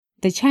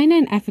The China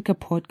and Africa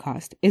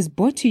podcast is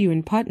brought to you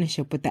in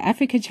partnership with the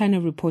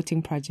Africa-China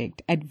Reporting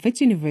Project at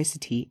Wits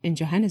University in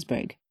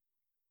Johannesburg.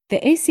 The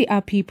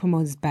ACRP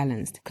promotes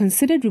balanced,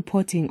 considered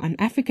reporting on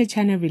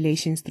Africa-China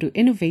relations through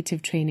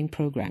innovative training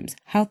programs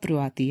held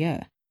throughout the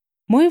year.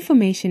 More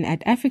information at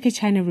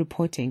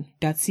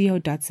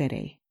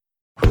africachinareporting.co.za.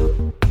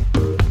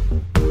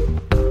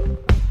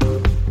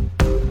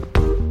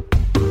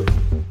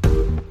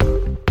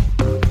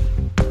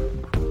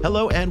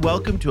 Hello and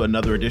welcome to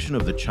another edition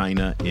of the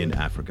China in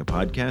Africa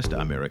podcast.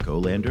 I'm Eric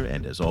Olander,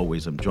 and as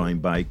always, I'm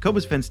joined by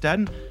Cobus Van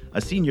Staden,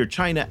 a senior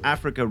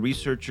China-Africa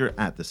researcher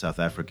at the South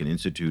African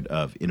Institute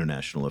of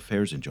International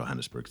Affairs in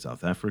Johannesburg,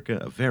 South Africa.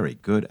 A very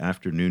good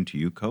afternoon to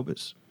you,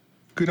 Cobus.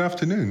 Good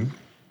afternoon.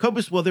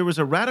 Cobus, well, there was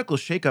a radical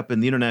shakeup in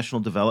the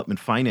international development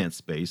finance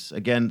space.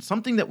 Again,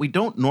 something that we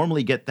don't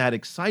normally get that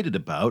excited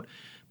about,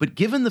 but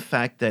given the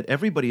fact that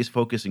everybody is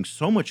focusing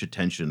so much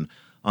attention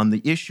on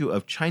the issue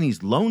of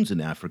Chinese loans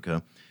in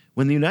Africa,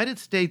 when the United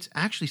States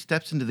actually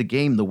steps into the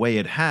game the way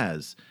it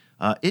has,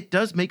 it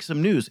does make some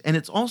news. And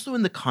it's also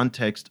in the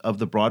context of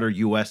the broader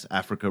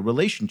U.S.-Africa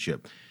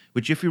relationship,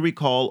 which, if you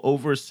recall,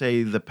 over,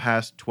 say, the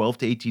past 12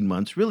 to 18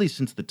 months, really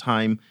since the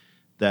time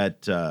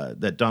that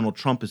Donald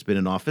Trump has been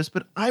in office,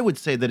 but I would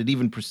say that it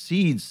even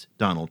precedes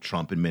Donald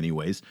Trump in many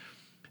ways,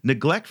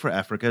 neglect for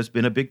Africa has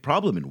been a big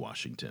problem in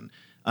Washington.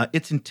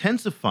 It's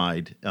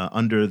intensified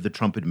under the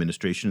Trump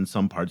administration in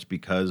some parts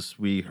because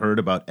we heard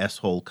about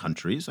S-hole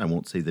countries. I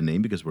won't say the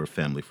name because we're a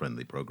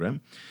family-friendly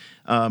program.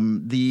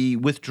 The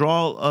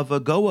withdrawal of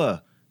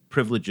AGOA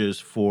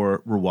privileges for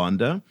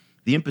Rwanda,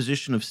 the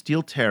imposition of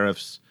steel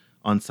tariffs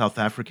on South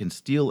African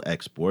steel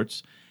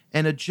exports,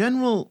 and a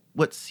general,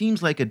 what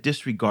seems like a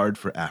disregard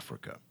for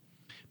Africa.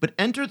 But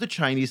enter the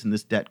Chinese in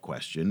this debt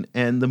question,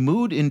 and the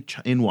mood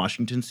in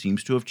Washington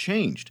seems to have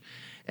changed.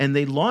 And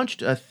they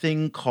launched a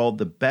thing called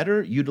the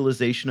Better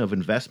Utilization of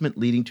Investment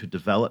Leading to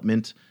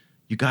Development.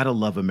 You gotta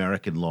love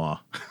American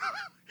law.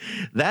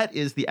 That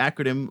is the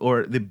acronym,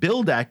 or the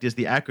BUILD Act is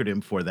the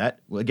acronym for that.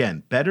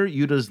 Again, Better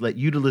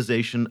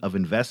Utilization of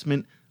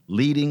Investment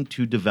Leading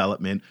to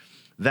Development.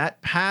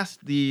 That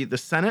passed the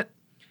Senate,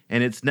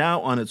 and it's now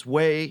on its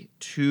way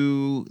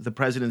to the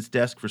president's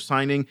desk for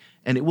signing,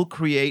 and it will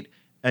create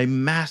a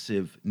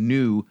massive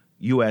new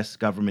U.S.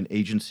 government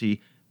agency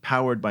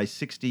powered by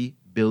 $60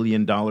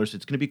 billion.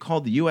 It's going to be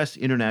called the U.S.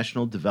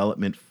 International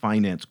Development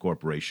Finance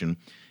Corporation.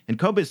 And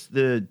Cobus,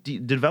 the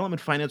Development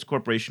Finance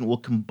Corporation will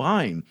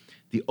combine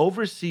the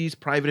Overseas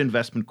Private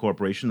Investment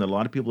Corporation, that a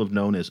lot of people have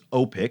known as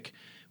OPIC,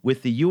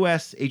 with the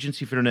U.S.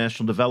 Agency for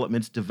International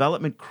Development's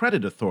Development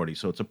Credit Authority.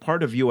 So it's a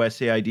part of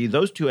USAID.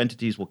 Those two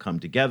entities will come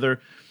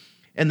together.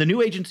 And the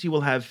new agency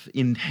will have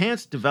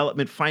enhanced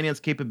development finance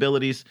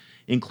capabilities,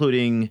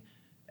 including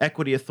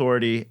equity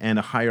authority and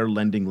a higher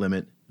lending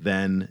limit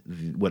than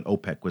what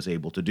OPEC was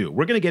able to do.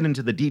 We're going to get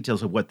into the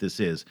details of what this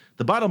is.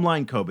 The bottom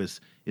line, Cobus,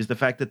 is the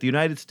fact that the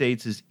United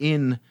States is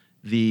in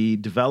the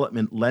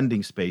development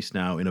lending space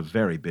now in a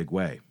very big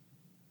way.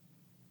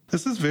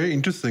 This is very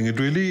interesting.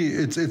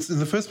 It's in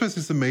the first place,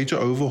 it's a major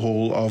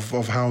overhaul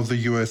of how the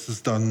US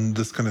has done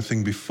this kind of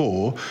thing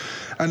before.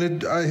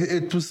 And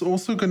it was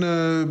also going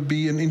to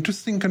be an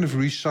interesting kind of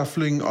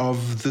reshuffling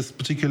of this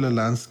particular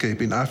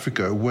landscape in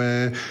Africa,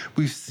 where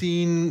we've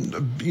seen,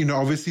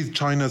 obviously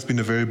China has been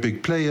a very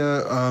big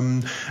player.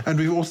 And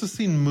we've also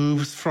seen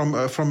moves from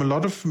a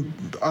lot of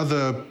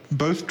other,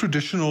 both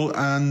traditional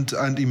and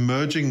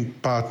emerging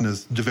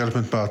partners,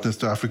 development partners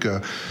to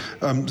Africa,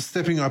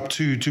 stepping up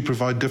to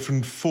provide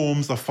different forms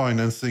of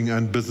financing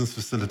and business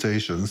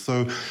facilitation.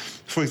 So,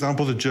 for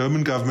example, the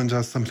German government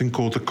has something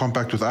called the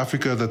Compact with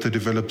Africa that they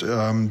developed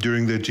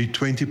during their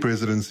G20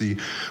 presidency,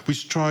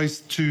 which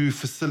tries to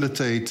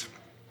facilitate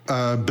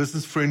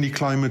business-friendly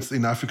climates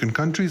in African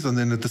countries, and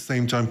then at the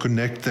same time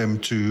connect them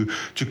to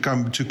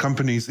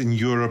companies in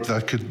Europe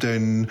that could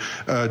then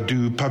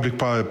do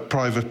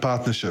public-private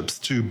partnerships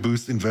to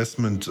boost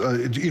investment,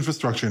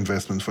 infrastructure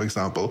investment, for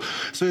example.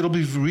 So it'll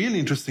be really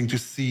interesting to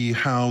see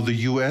how the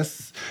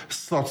US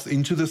slots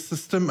into the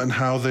system and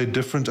how they're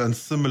different and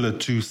similar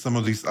to some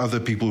of these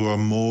other people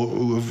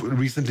who have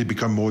recently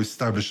become more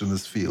established in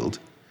this field.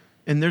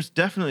 And there's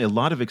definitely a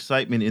lot of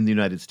excitement in the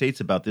United States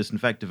about this. In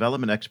fact,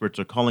 development experts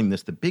are calling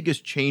this the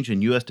biggest change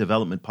in U.S.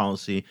 development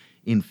policy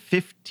in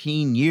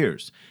 15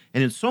 years.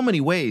 And in so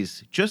many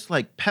ways, just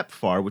like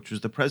PEPFAR, which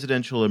was the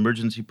Presidential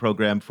Emergency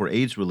Program for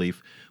AIDS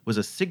Relief, was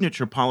a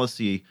signature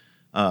policy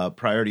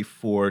priority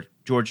for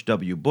George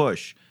W.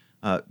 Bush,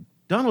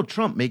 Donald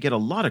Trump may get a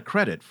lot of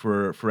credit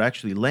for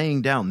actually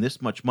laying down this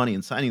much money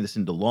and signing this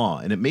into law,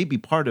 and it may be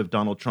part of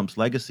Donald Trump's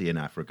legacy in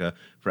Africa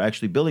for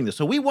actually building this.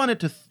 So we wanted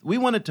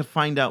to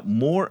find out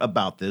more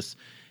about this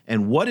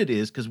and what it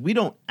is, because we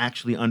don't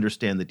actually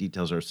understand the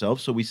details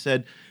ourselves. So we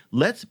said,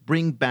 let's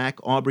bring back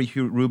Aubrey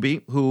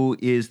Ruby, who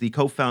is the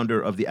co-founder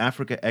of the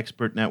Africa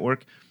Expert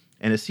Network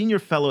and a senior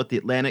fellow at the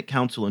Atlantic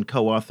Council and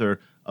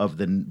co-author of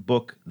the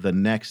book, The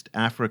Next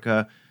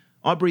Africa.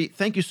 Aubrey,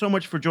 thank you so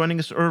much for joining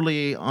us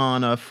early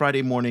on a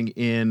Friday morning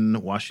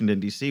in Washington,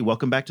 D.C.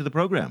 Welcome back to the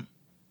program.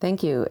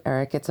 Thank you,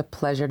 Eric. It's a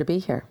pleasure to be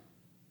here.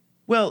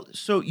 Well,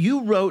 so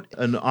you wrote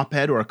an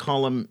op-ed or a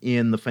column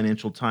in the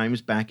Financial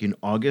Times back in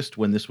August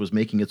when this was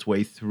making its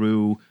way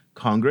through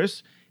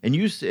Congress, and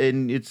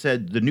it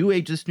said this new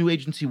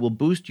agency will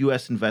boost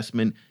U.S.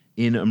 investment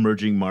in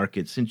emerging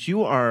markets. Since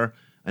you are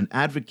an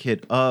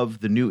advocate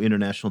of the new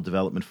International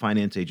Development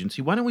Finance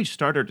Agency, why don't we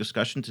start our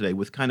discussion today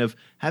with kind of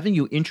having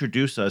you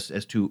introduce us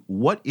as to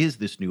what is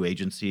this new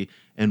agency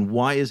and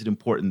why is it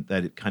important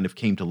that it kind of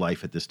came to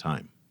life at this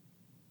time?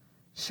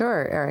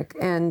 Sure, Eric.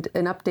 And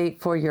an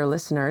update for your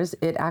listeners,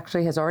 it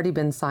actually has already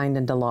been signed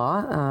into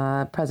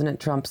law.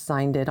 President Trump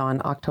signed it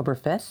on October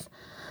 5th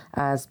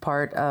as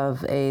part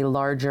of a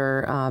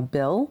larger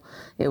bill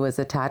it was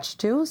attached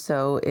to.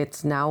 So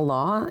it's now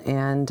law,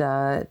 and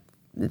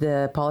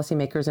the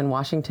policymakers in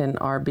Washington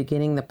are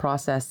beginning the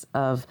process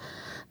of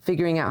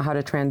figuring out how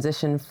to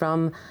transition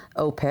from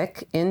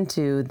OPIC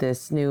into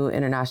this new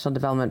International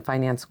Development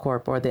Finance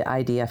Corp, or the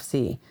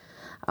IDFC.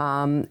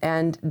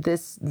 And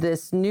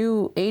this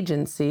new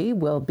agency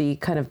will be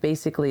kind of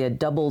basically a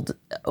doubled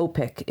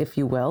OPIC, if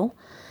you will.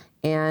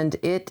 And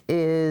it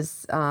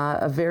is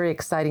a very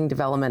exciting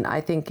development.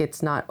 I think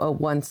it's not a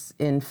once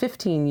in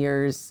 15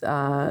 years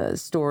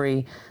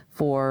story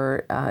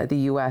for the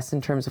U.S.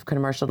 in terms of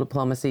commercial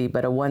diplomacy,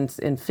 but a once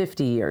in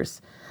 50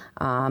 years.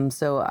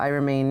 So I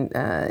remain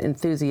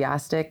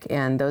enthusiastic,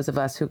 and those of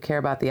us who care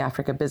about the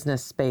Africa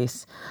business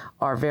space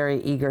are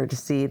very eager to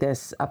see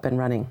this up and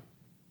running.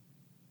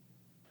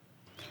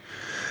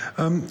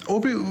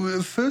 Aubrey,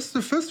 the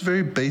first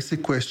very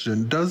basic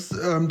question: Does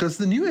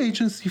the new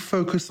agency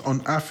focus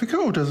on Africa,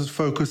 or does it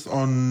focus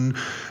on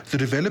the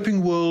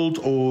developing world,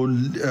 or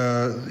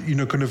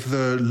kind of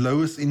the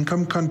lowest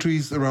income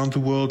countries around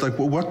the world? Like,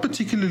 what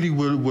particularly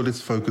will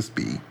its focus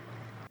be?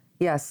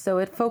 Yes, so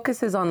it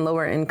focuses on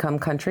lower income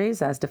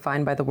countries as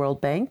defined by the World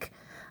Bank.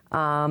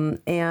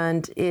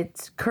 And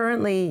it's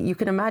currently, you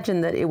can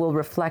imagine that it will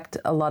reflect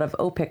a lot of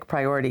OPIC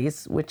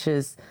priorities, which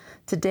is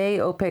today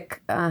OPIC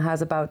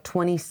has about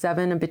between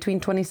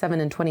 27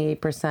 and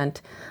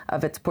 28%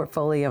 of its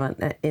portfolio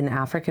in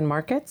African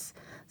markets.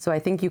 So I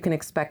think you can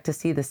expect to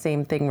see the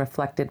same thing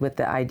reflected with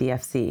the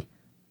IDFC.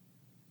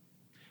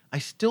 I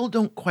still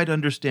don't quite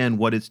understand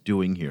what it's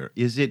doing here.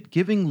 Is it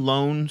giving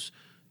loans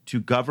to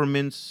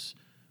governments,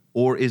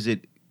 or is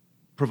it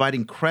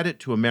providing credit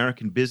to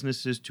American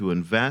businesses to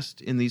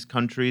invest in these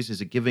countries?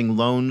 Is it giving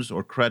loans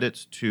or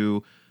credits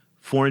to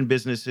foreign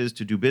businesses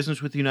to do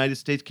business with the United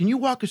States? Can you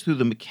walk us through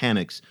the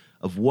mechanics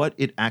of what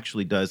it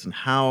actually does and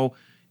how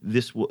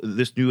this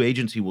new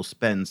agency will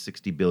spend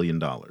 $60 billion?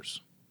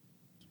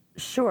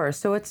 Sure.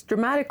 So it's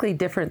dramatically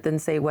different than,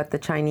 say, what the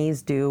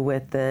Chinese do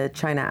with the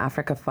China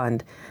Africa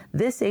Fund.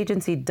 This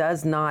agency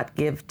does not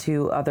give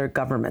to other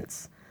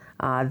governments.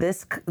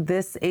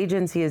 This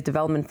agency is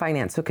development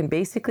finance, so it can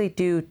basically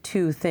do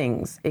two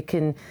things. It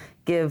can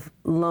give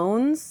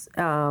loans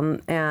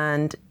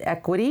and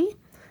equity,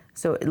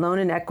 so loan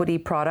and equity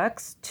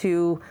products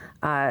to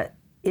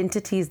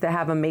entities that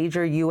have a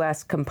major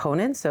U.S.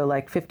 component, so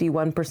like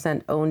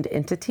 51% owned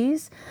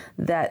entities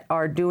that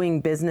are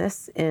doing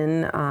business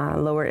in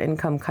lower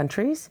income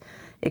countries.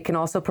 It can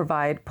also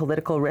provide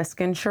political risk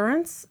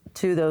insurance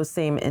to those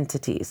same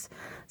entities.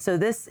 So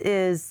this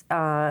is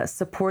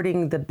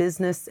supporting the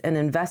business and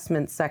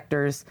investment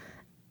sectors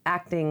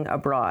acting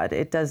abroad.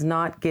 It does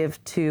not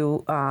give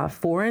to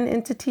foreign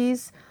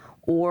entities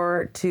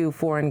or to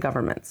foreign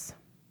governments.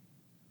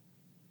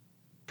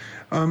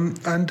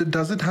 And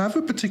does it have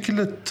a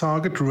particular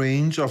target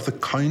range of the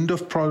kind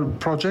of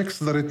projects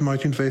that it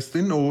might invest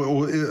in,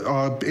 or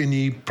are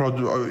any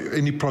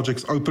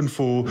projects open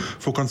for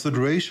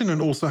consideration?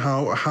 And also,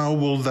 how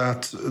will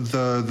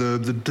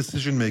the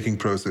decision-making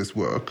process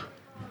work?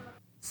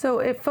 So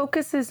it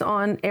focuses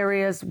on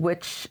areas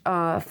which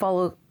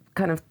follow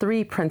kind of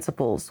three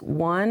principles.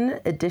 One,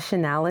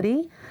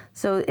 additionality.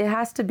 So it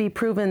has to be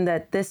proven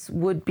that this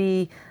would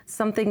be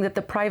something that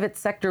the private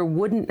sector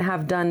wouldn't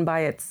have done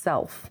by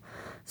itself.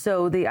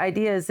 So the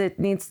idea is it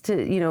needs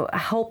to,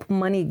 help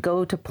money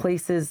go to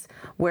places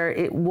where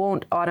it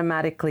won't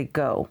automatically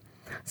go.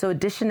 So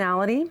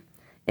additionality,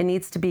 it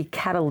needs to be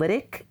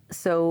catalytic.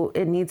 So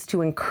it needs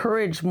to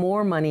encourage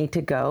more money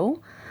to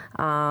go.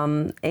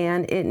 And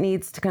it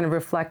needs to kind of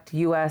reflect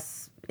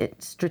U.S.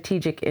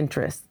 strategic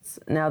interests.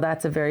 Now,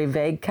 that's a very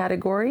vague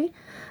category,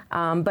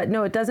 but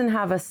no, it doesn't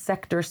have a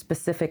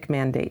sector-specific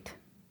mandate.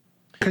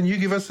 Can you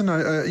give us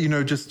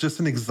just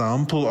an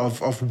example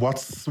of what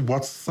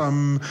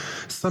some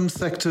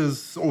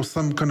sectors or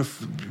some kind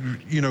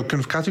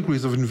of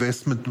categories of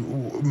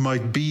investment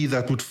might be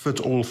that would fit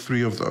all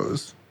three of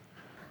those?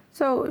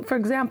 So, for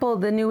example,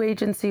 the new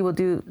agency will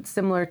do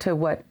similar to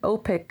what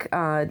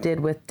OPIC did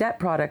with debt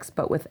products,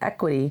 but with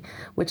equity,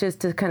 which is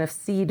to kind of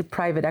seed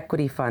private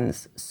equity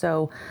funds.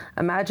 So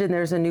imagine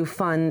there's a new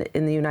fund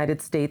in the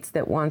United States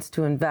that wants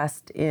to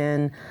invest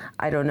in,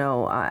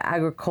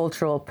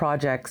 agricultural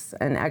projects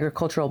and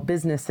agricultural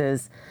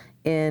businesses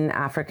in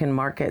African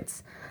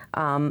markets.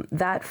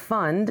 That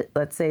fund,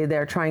 let's say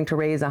they're trying to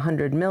raise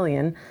 100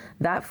 million,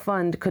 that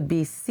fund could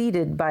be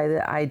seeded by the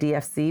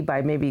IDFC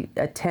by maybe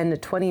a 10 to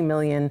 20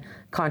 million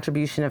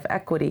contribution of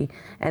equity.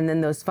 And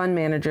then those fund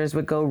managers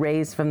would go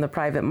raise from the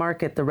private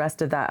market the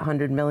rest of that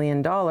 $100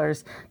 million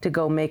to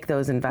go make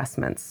those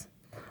investments.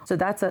 So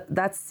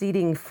that's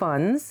seeding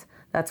funds.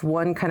 That's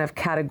one kind of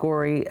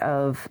category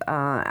of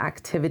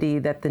activity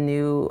that the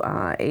new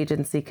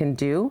agency can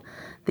do.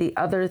 The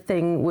other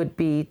thing would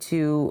be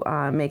to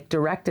make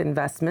direct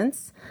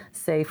investments.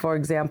 Say, for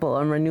example,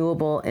 a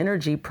renewable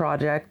energy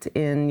project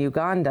in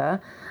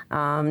Uganda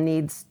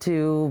needs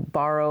to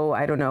borrow,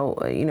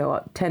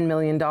 $10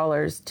 million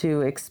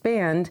to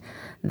expand.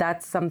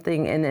 That's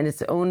something, and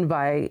it's owned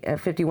by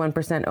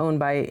 51% owned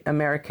by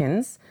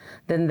Americans.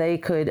 Then they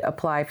could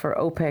apply for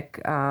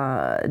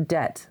OPIC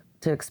debt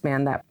to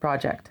expand that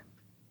project.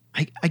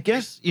 I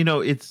guess,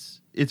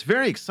 it's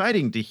very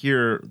exciting to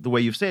hear the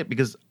way you say it,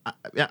 because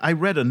I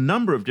read a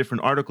number of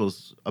different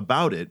articles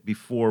about it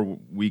before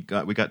we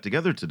got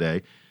together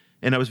today,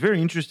 and I was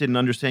very interested in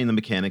understanding the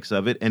mechanics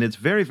of it, and it's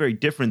very, very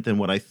different than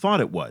what I thought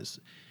it was.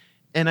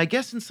 And I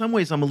guess in some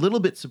ways I'm a little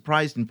bit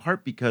surprised, in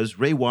part because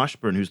Ray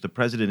Washburn, who's the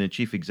president and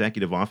chief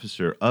executive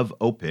officer of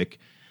OPIC,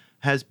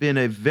 has been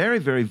a very,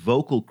 very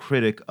vocal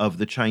critic of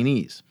the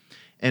Chinese.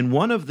 And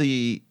one of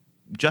the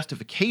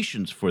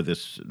justifications for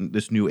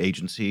this new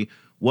agency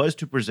was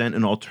to present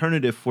an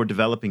alternative for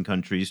developing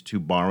countries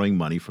to borrowing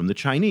money from the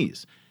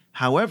Chinese.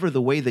 However,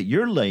 the way that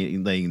you're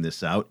laying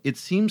this out, it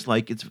seems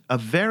like it's a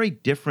very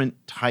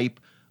different type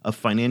of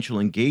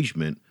financial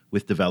engagement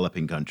with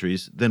developing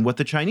countries than what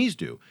the Chinese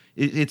do.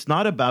 It's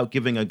not about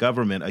giving a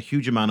government a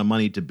huge amount of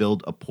money to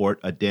build a port,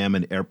 a dam,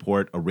 an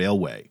airport, a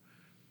railway.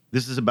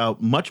 This is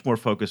about much more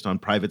focused on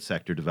private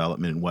sector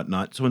development and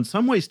whatnot. So in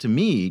some ways, to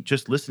me,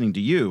 just listening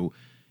to you,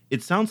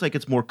 it sounds like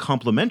it's more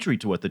complementary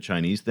to what the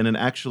Chinese than it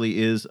actually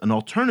is an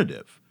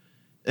alternative.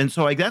 And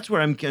so that's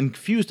where I'm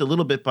confused a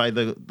little bit by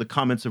the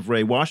comments of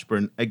Ray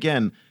Washburn.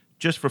 Again,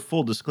 just for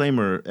full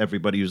disclaimer,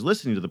 everybody who's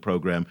listening to the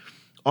program,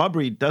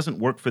 Aubrey doesn't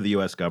work for the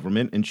U.S.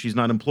 government, and she's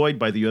not employed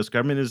by the U.S.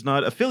 government, is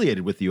not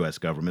affiliated with the U.S.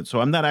 government. So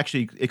I'm not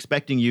actually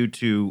expecting you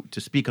to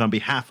speak on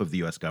behalf of the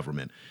U.S.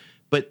 government.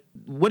 But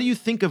what do you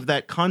think of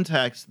that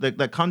context,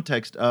 that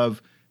context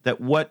of that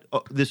what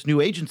this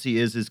new agency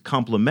is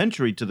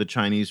complementary to the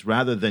Chinese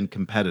rather than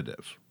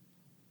competitive?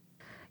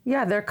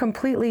 Yeah, they're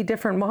completely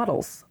different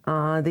models.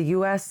 The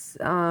U.S.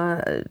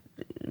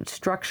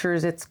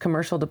 Structures its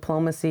commercial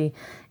diplomacy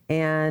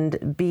and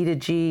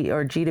B2G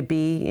or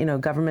G2B,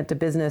 government to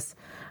business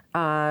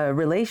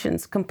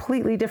relations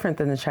completely different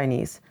than the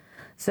Chinese.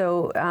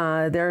 So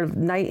they're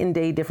night and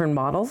day different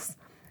models.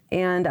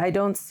 And I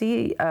don't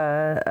see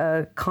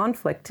a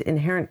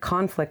inherent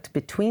conflict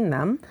between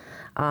them.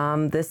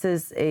 This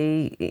is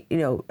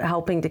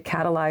helping to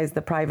catalyze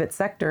the private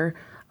sector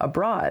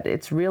abroad.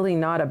 It's really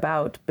not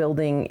about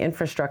building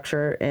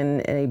infrastructure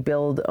in a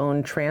build,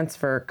 own,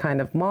 transfer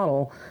kind of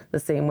model the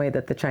same way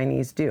that the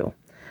Chinese do.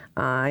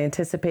 I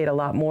anticipate a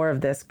lot more of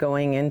this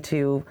going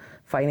into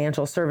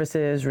financial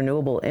services,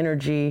 renewable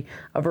energy,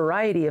 a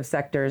variety of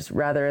sectors,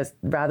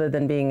 rather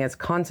than being as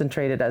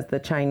concentrated as the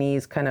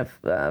Chinese kind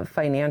of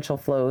financial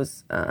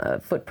flows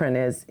footprint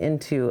is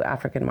into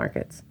African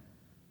markets.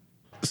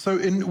 So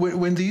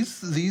when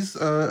these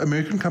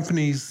American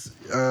companies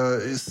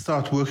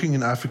start working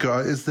in Africa,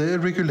 is there a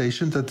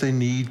regulation that they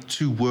need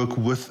to work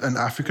with an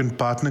African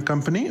partner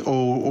company,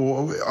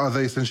 or are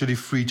they essentially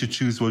free to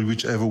choose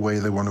whichever way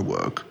they want to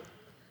work?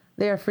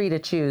 They are free to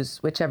choose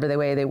whichever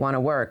way they want to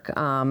work.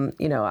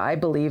 I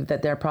believe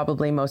that they're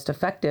probably most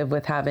effective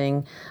with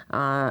having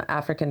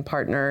African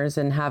partners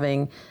and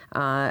having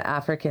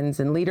Africans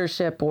in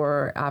leadership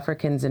or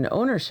Africans in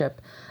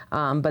ownership,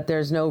 but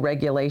there's no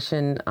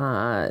regulation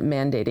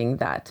mandating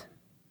that.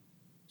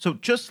 So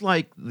just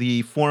like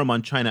the Forum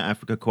on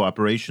China-Africa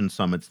Cooperation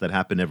summits that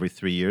happen every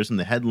 3 years, and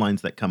the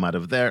headlines that come out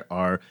of there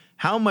are,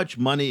 how much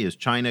money is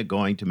China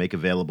going to make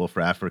available for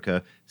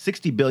Africa?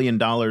 $60 billion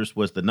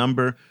was the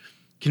number.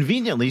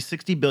 Conveniently,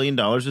 $60 billion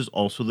is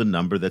also the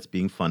number that's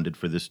being funded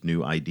for this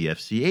new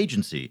IDFC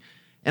agency.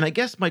 And I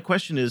guess my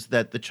question is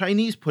that the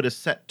Chinese put a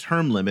set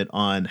term limit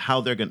on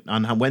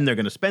when they're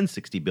going to spend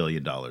 $60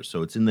 billion.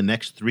 So it's in the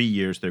next 3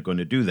 years they're going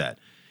to do that.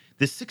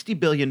 This $60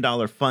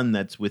 billion fund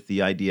that's with the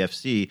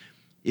IDFC,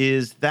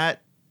 is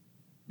that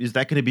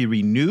going to be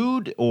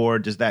renewed, or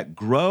does that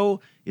grow?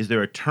 Is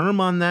there a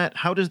term on that?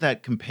 How does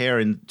that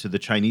compare to the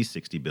Chinese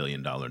 $60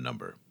 billion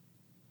number?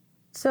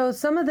 So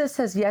some of this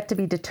has yet to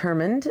be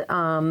determined.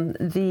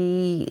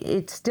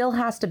 It still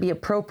has to be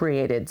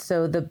appropriated.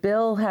 So the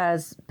bill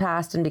has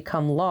passed and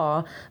become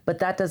law, but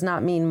that does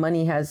not mean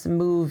money has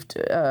moved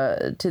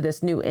to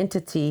this new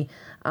entity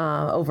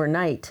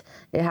overnight.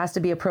 It has to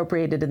be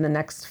appropriated in the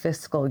next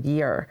fiscal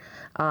year.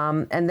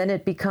 And then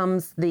it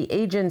becomes the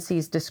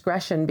agency's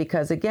discretion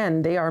because,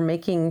 again, they are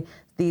making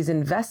these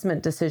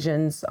investment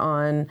decisions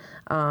on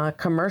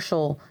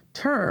commercial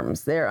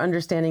terms. They're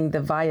understanding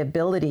the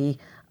viability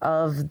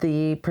of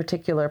the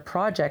particular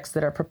projects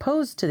that are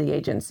proposed to the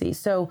agency.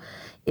 So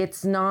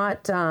it's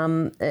not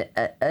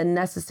a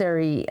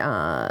necessary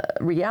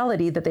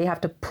reality that they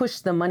have to push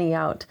the money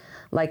out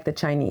like the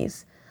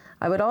Chinese.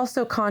 I would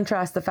also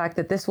contrast the fact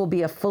that this will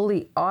be a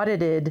fully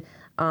audited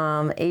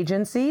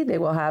agency. They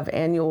will have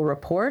annual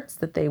reports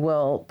that they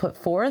will put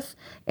forth,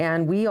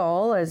 and we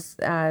all, as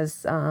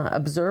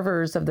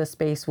observers of the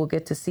space, will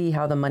get to see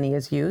how the money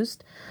is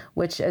used,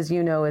 which, as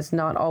you know, is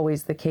not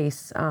always the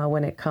case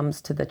when it comes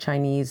to the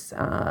Chinese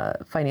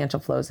financial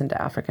flows into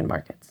African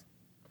markets.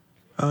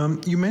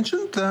 You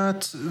mentioned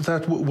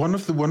that one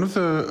of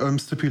the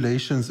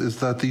stipulations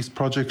is that these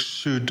projects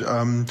should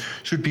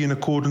be in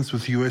accordance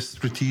with U.S.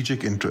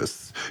 strategic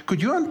interests.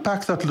 Could you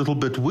unpack that a little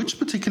bit? Which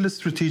particular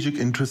strategic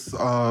interests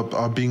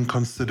are being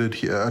considered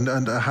here,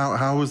 and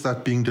how is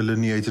that being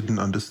delineated and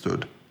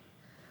understood?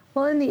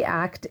 Well, in the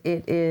Act,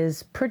 it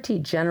is pretty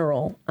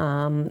general.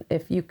 And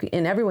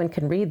everyone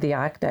can read the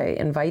Act, I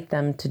invite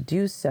them to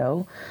do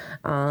so.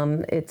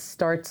 It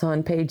starts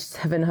on page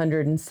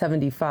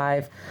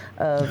 775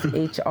 of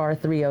H.R.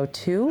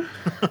 302.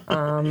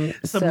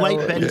 Some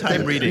light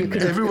bedtime reading.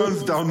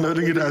 Everyone's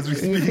downloading it as we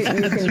speak.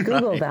 You can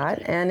Google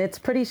that, and it's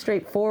pretty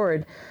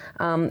straightforward.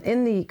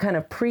 In the kind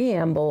of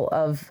preamble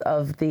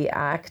of the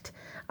Act,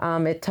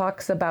 it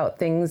talks about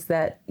things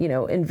that,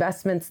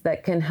 investments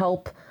that can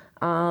help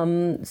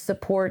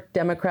support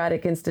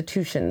democratic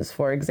institutions,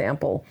 for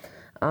example.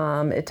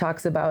 It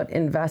talks about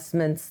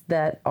investments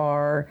that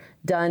are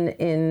done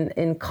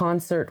in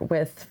concert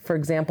with, for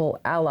example,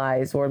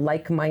 allies or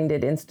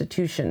like-minded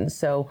institutions.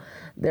 So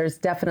there's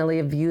definitely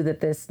a view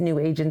that this new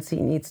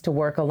agency needs to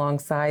work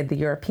alongside the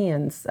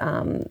Europeans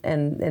and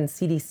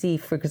CDC,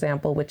 for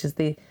example, which is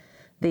the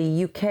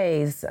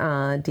UK's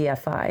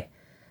DFI.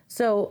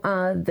 So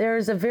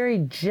there's a very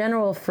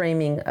general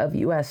framing of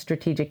U.S.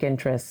 strategic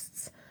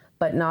interests,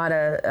 but not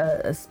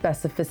a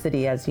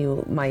specificity as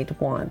you might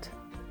want.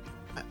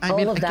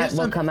 All of that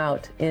will come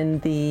out in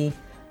the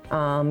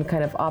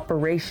kind of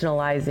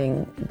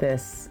operationalizing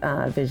this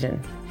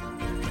vision.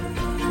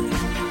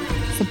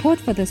 Support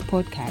for this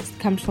podcast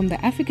comes from the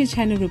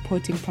Africa-China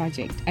Reporting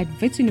Project at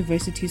Wits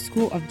University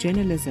School of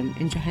Journalism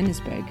in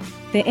Johannesburg.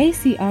 The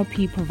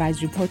ACRP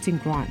provides reporting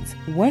grants,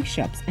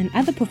 workshops, and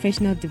other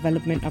professional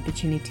development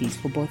opportunities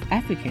for both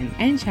African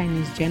and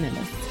Chinese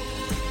journalists.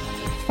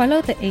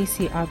 Follow the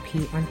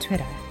ACRP on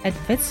Twitter at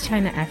Wits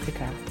China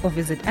Africa or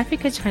visit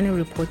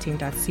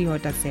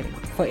africachinareporting.co.za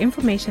for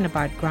information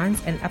about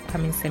grants and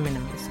upcoming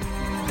seminars.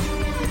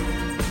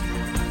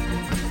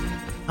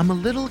 I'm a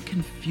little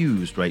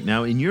confused right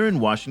now, and you're in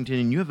Washington,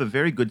 and you have a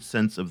very good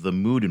sense of the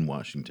mood in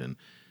Washington.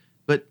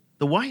 But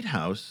the White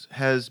House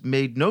has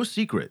made no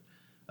secret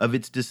of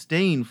its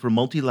disdain for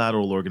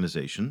multilateral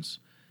organizations.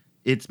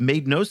 It's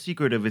made no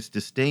secret of its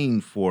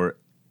disdain for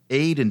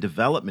aid and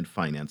development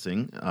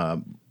financing,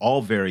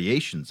 all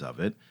variations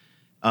of it.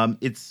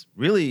 It's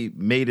really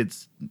made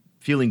its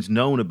feelings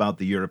known about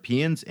the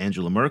Europeans,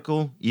 Angela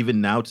Merkel,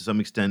 even now to some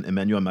extent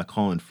Emmanuel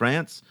Macron in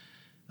France.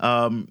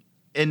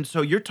 And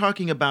so you're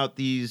talking about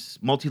these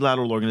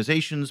multilateral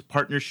organizations,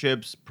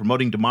 partnerships,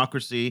 promoting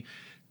democracy.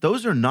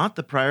 Those are not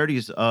the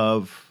priorities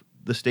of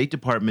the State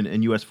Department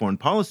and U.S. foreign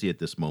policy at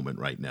this moment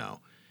right now.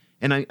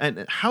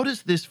 And how do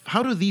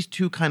these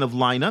two kind of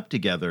line up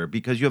together?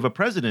 Because you have a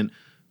president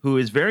who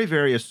is very,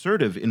 very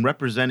assertive in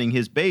representing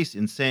his base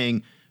in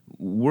saying,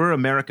 we're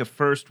America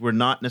first. We're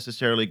not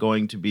necessarily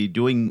going to be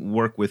doing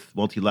work with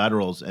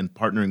multilaterals and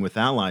partnering with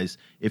allies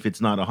if it's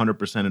not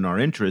 100% in our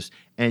interest.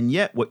 And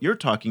yet what you're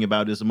talking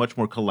about is a much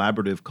more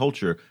collaborative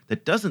culture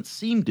that doesn't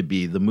seem to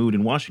be the mood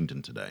in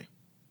Washington today.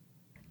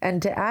 And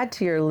to add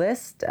to your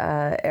list,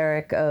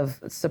 Eric,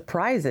 of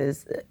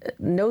surprises,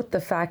 note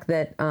the fact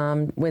that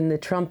when the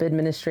Trump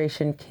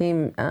administration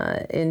came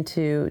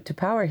into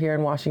power here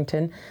in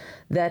Washington,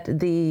 that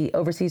the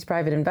Overseas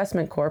Private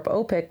Investment Corp,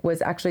 OPIC,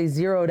 was actually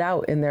zeroed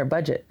out in their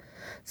budget.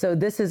 So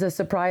this is a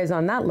surprise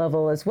on that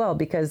level as well,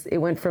 because it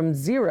went from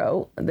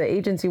zero, the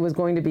agency was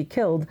going to be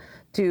killed,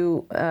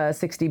 to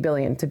 $60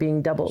 billion, to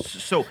being doubled.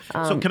 So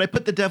can I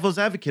put the devil's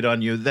advocate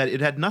on you that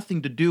it had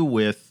nothing to do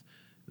with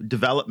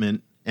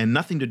development and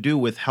nothing to do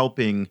with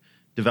helping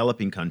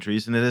developing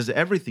countries, and it has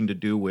everything to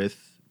do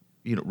with,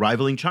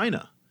 rivaling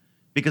China?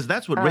 Because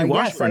that's what Ray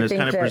Washburn has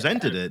kind of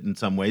presented it in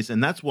some ways,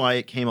 and that's why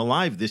it came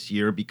alive this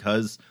year,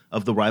 because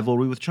of the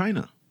rivalry with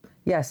China.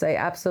 Yes, I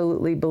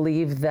absolutely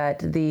believe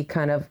that the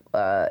kind of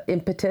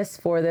impetus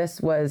for this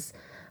was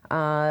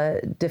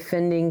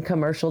defending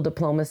commercial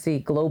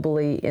diplomacy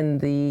globally in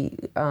the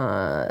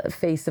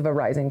face of a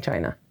rising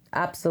China.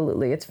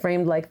 Absolutely. It's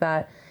framed like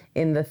that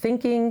in the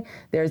thinking.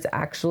 There's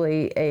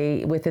actually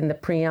within the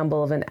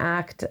preamble of an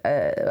act,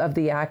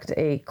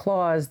 a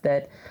clause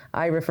that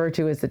I refer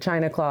to as the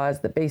China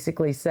clause that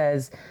basically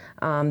says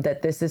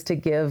that this is to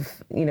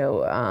give,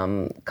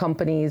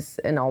 companies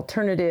an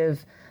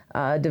alternative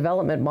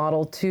development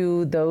model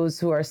to those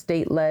who are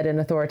state-led and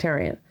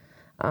authoritarian.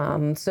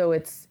 So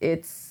it's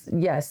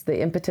yes,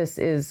 the impetus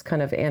is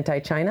kind of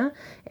anti-China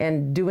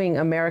and doing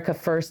America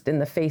first in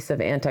the face of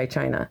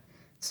anti-China.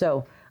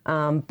 So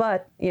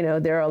But,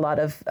 there are a lot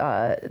of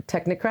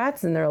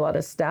technocrats, and there are a lot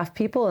of staff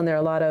people, and there are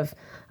a lot of,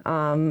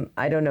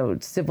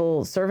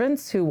 civil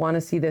servants who want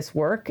to see this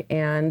work.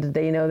 And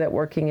they know that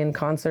working in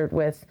concert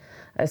with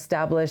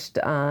established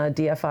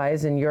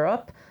DFIs in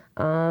Europe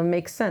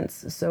makes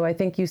sense. So I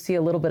think you see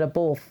a little bit of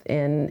both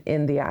in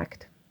the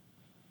act.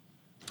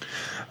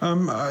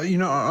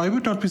 I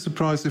would not be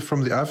surprised if,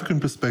 from the African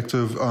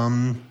perspective,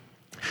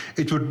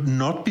 it would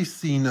not be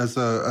seen as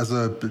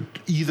a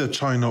either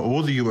China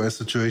or the US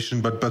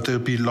situation, but there'll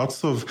be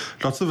lots of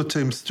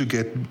attempts to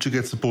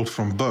get support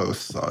from both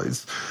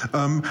sides.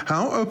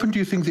 How open do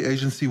you think the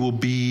agency will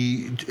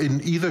be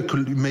in either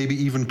maybe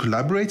even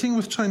collaborating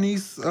with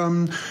Chinese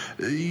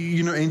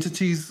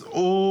entities,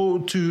 or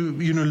to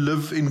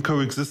live in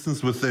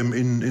coexistence with them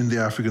in the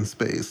African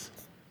space?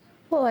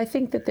 Well, I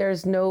think that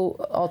there's no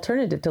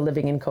alternative to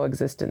living in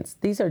coexistence.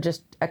 These are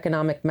just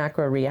economic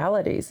macro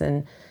realities.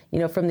 And,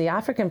 from the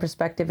African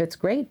perspective, it's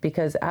great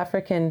because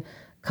African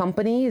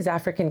companies,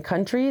 African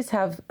countries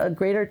have a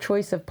greater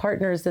choice of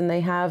partners than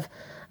they have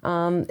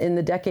in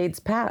the decades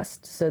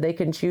past. So they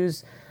can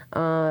choose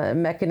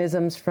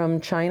mechanisms from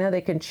China.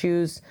 They can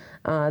choose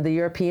the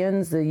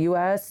Europeans, the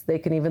US. They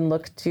can even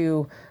look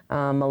to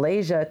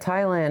Malaysia,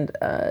 Thailand,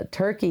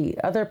 Turkey,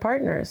 other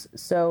partners.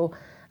 So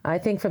I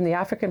think from the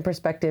African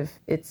perspective,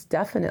 it's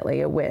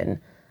definitely a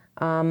win.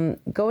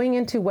 Going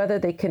into whether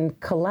they can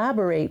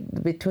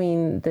collaborate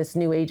between this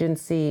new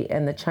agency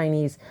and the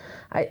Chinese,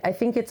 I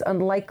think it's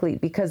unlikely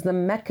because the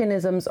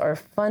mechanisms are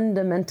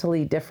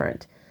fundamentally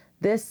different.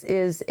 This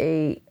is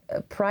a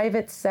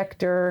private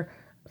sector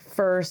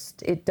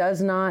first. It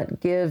does not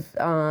give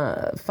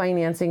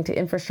financing to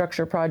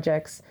infrastructure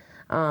projects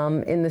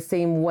in the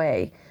same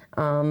way.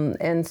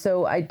 And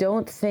so I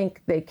don't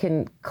think they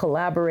can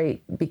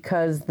collaborate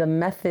because the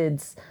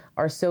methods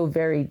are so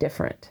very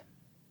different.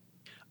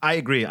 I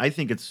agree. I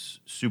think it's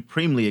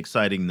supremely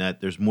exciting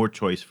that there's more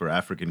choice for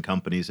African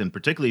companies, and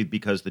particularly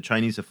because the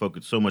Chinese have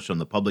focused so much on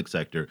the public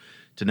sector,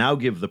 to now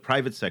give the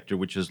private sector,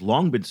 which has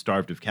long been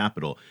starved of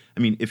capital. I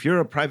mean, if you're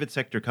a private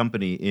sector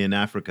company in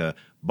Africa,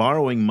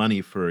 borrowing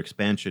money for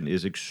expansion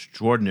is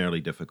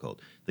extraordinarily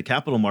difficult. The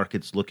capital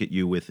markets look at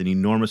you with an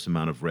enormous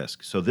amount of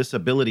risk. So this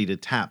ability to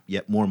tap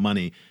yet more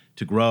money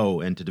to grow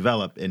and to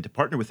develop and to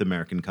partner with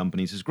American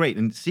companies is great.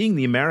 And seeing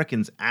the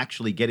Americans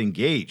actually get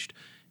engaged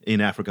in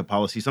Africa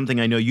policy, something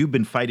I know you've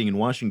been fighting in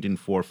Washington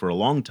for a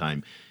long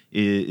time,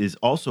 is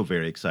also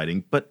very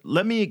exciting. But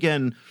let me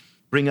again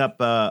bring up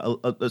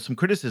some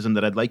criticism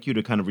that I'd like you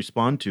to kind of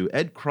respond to.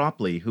 Ed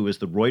Cropley, who is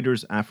the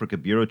Reuters Africa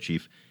bureau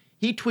chief,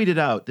 he tweeted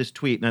out this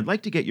tweet, and I'd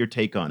like to get your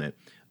take on it.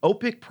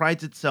 OPIC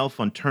prides itself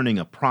on turning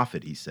a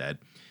profit, he said.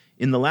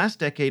 In the last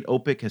decade,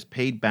 OPIC has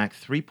paid back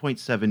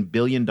 $3.7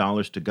 billion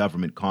to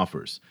government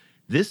coffers.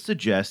 This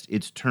suggests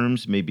its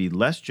terms may be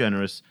less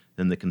generous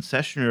than the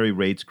concessionary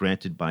rates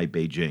granted by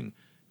Beijing.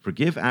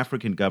 Forgive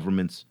African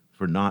governments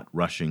for not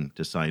rushing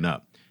to sign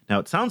up. Now,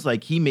 it sounds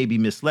like he may be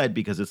misled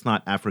because it's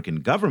not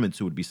African governments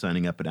who would be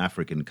signing up, but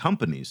African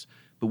companies.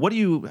 But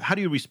how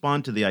do you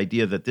respond to the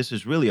idea that this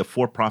is really a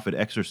for-profit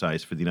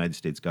exercise for the United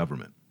States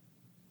government?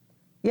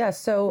 Yeah,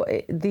 so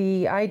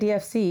the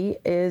IDFC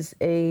is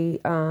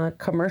a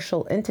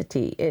commercial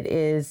entity. It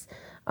is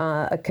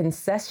a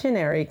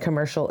concessionary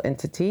commercial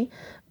entity,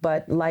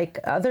 but like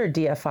other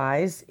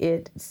DFIs,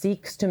 it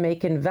seeks to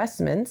make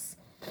investments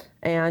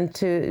and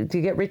to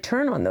get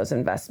return on those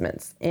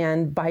investments.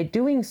 And by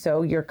doing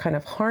so, you're kind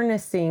of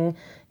harnessing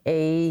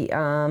a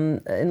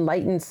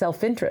enlightened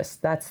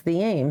self-interest. That's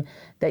the aim,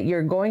 that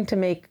you're going to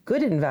make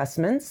good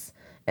investments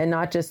and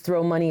not just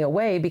throw money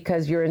away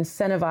because you're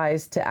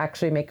incentivized to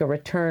actually make a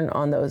return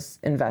on those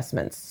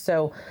investments.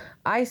 So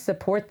I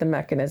support the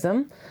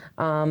mechanism,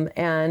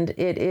 and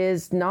it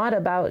is not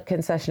about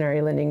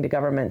concessionary lending to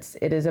governments.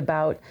 It is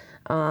about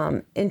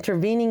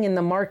intervening in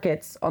the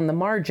markets on the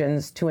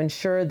margins to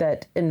ensure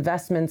that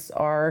investments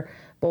are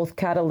both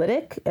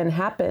catalytic and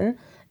happen,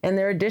 and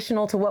they're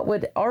additional to what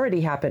would already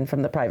happen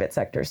from the private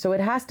sector. So it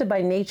has to,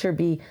 by nature,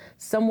 be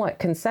somewhat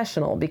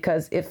concessional,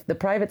 because if the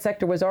private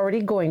sector was already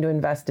going to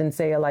invest in,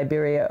 say, a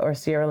Liberia or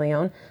Sierra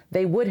Leone,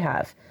 they would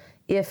have.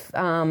 If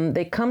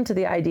they come to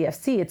the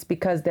IDFC, it's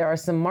because there are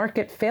some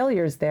market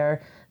failures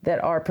there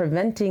that are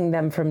preventing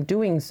them from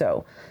doing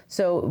so.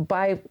 So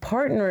by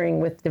partnering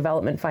with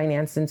development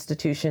finance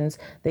institutions,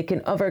 they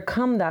can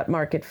overcome that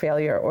market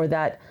failure or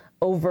that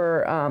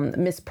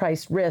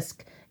mispriced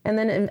risk and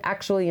then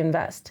actually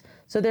invest.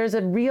 So there's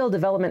a real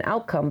development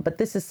outcome, but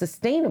this is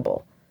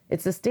sustainable.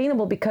 It's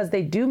sustainable because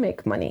they do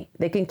make money.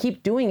 They can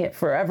keep doing it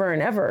forever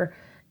and ever.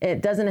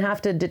 It doesn't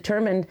have to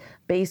determine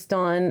based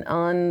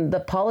on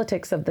the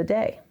politics of the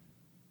day.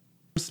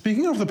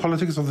 Speaking of the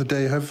politics of the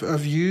day,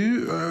 have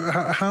you?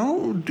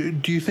 How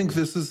do you think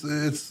this is?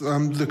 It's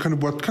the kind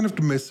of what kind of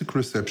domestic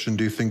reception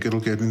do you think it'll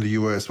get in the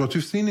U.S.? What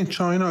we've seen in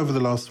China over the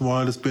last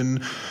while has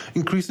been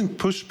increasing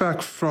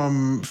pushback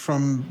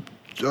from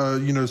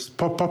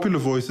popular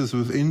voices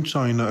within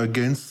China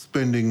against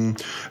spending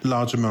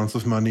large amounts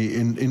of money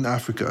in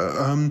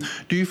Africa.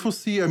 Do you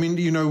foresee? I mean,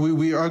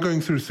 we are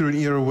going through an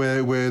era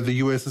where the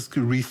US is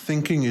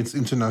rethinking its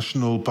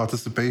international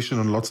participation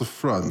on lots of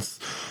fronts.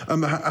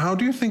 How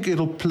do you think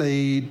it'll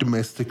play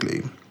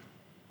domestically?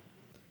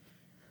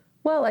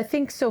 Well, I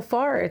think so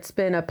far it's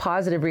been a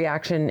positive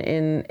reaction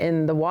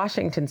in the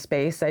Washington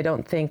space. I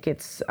don't think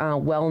it's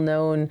well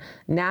known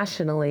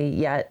nationally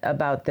yet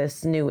about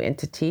this new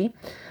entity.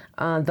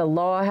 The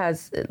law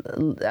has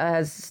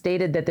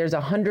stated that there's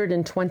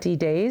 120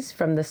 days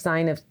from the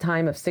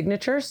time of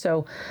signature.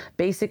 So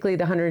basically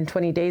the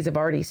 120 days have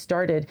already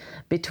started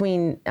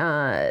between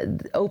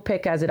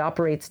OPIC as it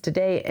operates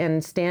today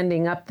and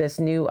standing up this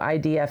new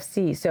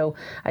IDFC. So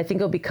I think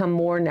it'll become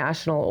more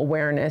national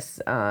awareness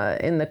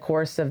in the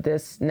course of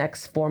this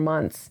next 4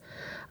 months.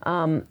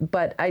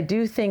 But I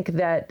do think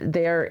that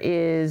there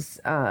is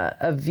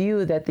a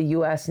view that the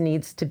U.S.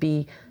 needs to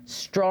be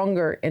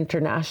stronger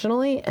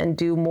internationally and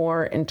do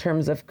more in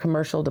terms of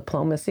commercial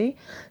diplomacy.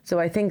 So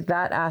I think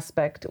that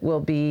aspect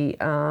will be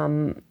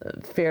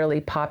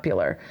fairly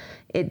popular.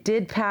 It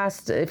did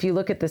pass, if you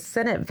look at the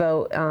Senate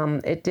vote,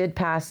 it did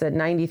pass at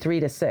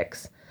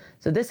 93-6.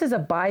 So this is a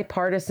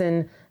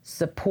bipartisan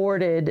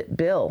supported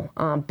bill.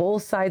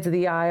 Both sides of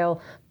the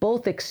aisle,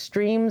 both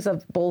extremes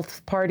of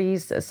both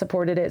parties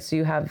supported it. So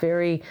you have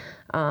very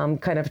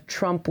kind of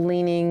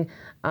Trump-leaning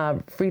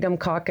Freedom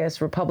Caucus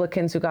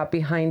Republicans who got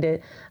behind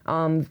it,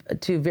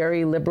 to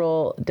very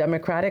liberal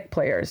Democratic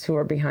players who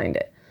are behind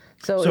it.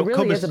 So it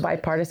really is a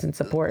bipartisan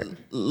support.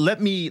 Let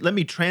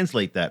me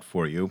translate that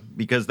for you,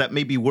 because that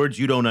may be words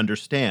you don't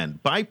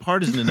understand.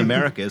 Bipartisan in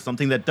America is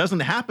something that doesn't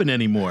happen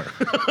anymore.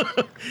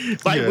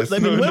 When was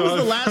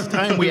the last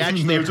time we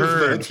actually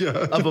heard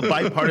of a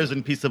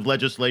bipartisan piece of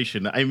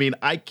legislation? I mean,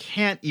 I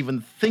can't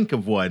even think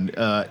of one.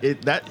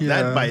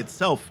 That by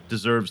itself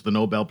deserves the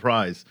Nobel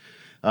Prize.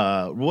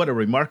 What a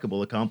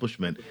remarkable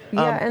accomplishment.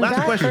 And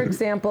that, question. For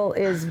example,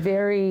 is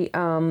very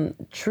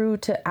true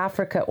to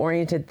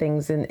Africa-oriented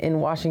things in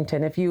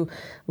Washington. If you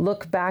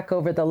look back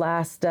over the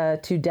last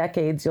 2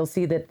 decades, you'll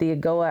see that the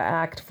AGOA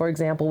Act, for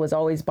example, was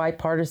always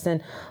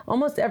bipartisan.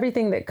 Almost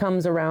everything that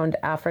comes around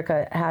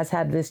Africa has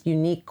had this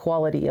unique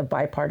quality of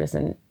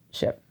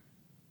bipartisanship.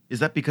 Is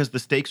that because the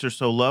stakes are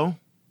so low?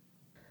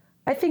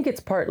 I think it's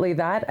partly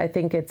that. I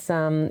think it's,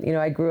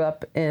 I grew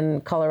up in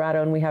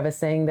Colorado, and we have a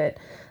saying that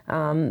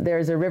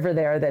there's a river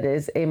there that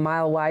is a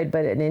mile wide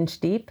but an inch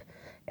deep.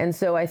 And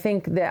so I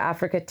think the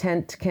Africa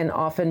tent can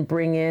often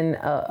bring in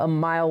a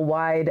mile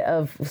wide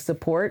of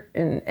support,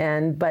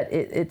 but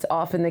it's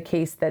often the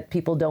case that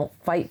people don't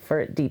fight for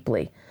it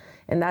deeply.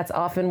 And that's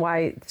often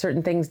why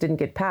certain things didn't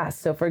get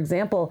passed. So, for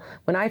example,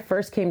 when I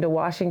first came to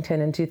Washington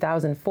in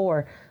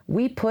 2004,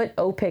 we put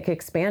OPIC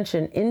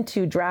expansion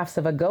into drafts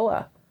of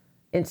AGOA.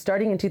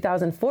 Starting in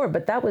 2004,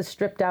 but that was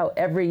stripped out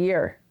every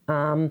year.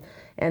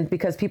 And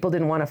because people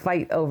didn't want to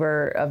fight of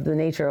the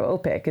nature of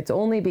OPIC. It's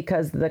only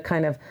because the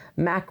kind of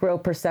macro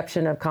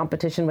perception of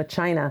competition with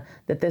China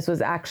that this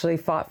was actually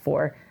fought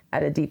for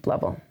at a deep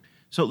level.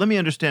 So let me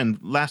understand,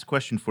 last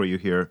question for you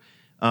here,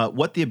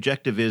 what the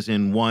objective is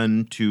in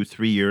 1, 2,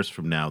 3 years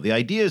from now. The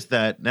idea is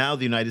that now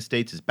the United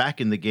States is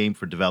back in the game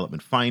for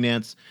development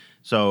finance.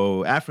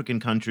 So African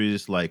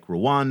countries like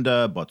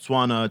Rwanda,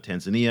 Botswana,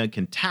 Tanzania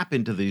can tap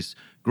into these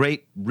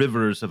great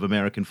rivers of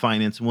American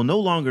finance and will no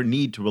longer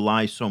need to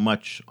rely so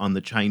much on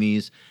the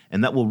Chinese.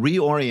 And that will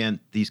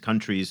reorient these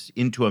countries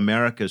into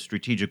America's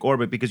strategic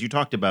orbit, because you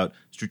talked about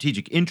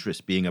strategic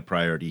interest being a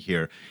priority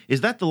here.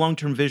 Is that the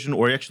long-term vision,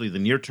 or actually the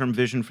near-term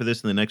vision for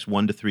this in the next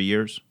 1 to 3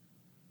 years?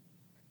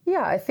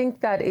 Yeah, I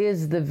think that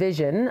is the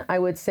vision. I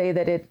would say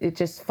that it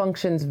just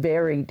functions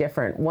very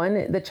different.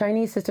 One, the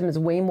Chinese system is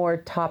way more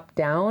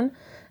top-down,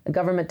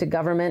 government to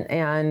government,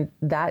 and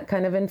that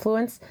kind of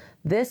influence.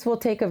 This will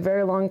take a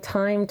very long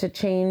time to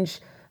change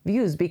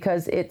views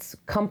because it's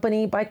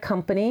company by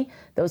company.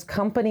 Those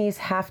companies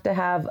have to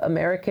have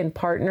American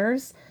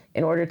partners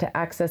in order to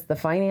access the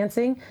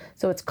financing.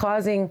 So it's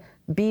causing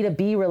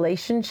B2B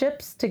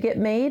relationships to get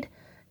made.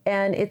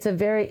 And it's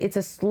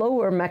a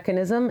slower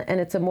mechanism,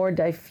 and it's a more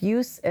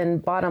diffuse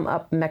and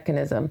bottom-up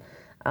mechanism.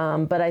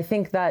 But I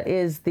think that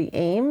is the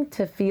aim,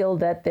 to feel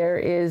that there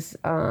is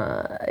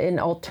an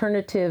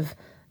alternative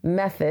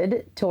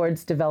method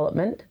towards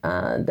development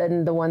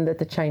than the one that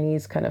the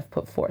Chinese kind of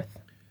put forth.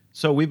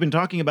 So we've been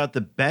talking about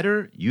the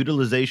better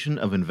utilization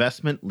of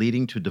investment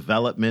leading to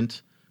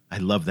development. I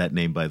love that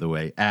name, by the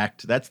way,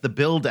 ACT. That's the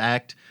BUILD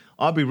Act.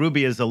 Aubrey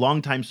Ruby is a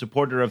longtime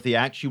supporter of the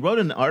act. She wrote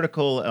an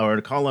article or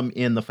a column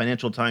in the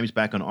Financial Times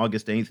back on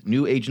August 8th.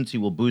 New agency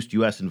will boost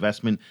U.S.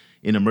 investment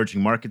in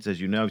emerging markets. As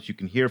you know, as you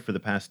can hear, for the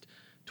past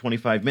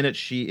 25 Minutes.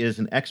 She is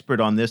an expert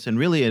on this and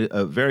really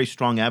a very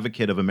strong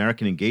advocate of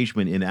American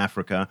engagement in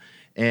Africa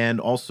and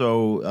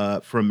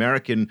also for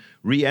American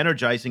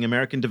re-energizing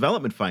American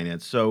development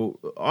finance. So,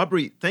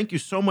 Aubrey, thank you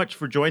so much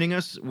for joining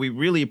us. We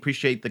really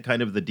appreciate the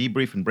kind of the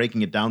debrief and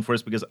breaking it down for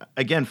us because,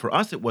 again, for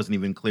us, it wasn't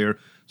even clear.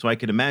 So I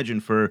could imagine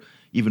for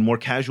even more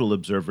casual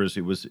observers,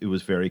 it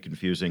was very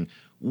confusing.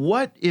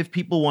 What if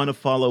people want to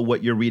follow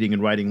what you're reading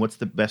and writing? What's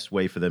the best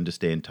way for them to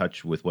stay in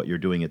touch with what you're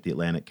doing at the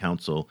Atlantic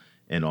Council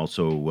and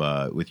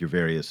also with your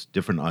various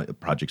different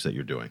projects that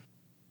you're doing?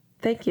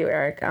 Thank you,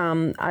 Eric.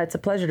 It's a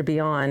pleasure to be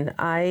on.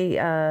 I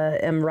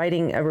am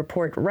writing a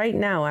report right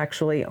now,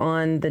 actually,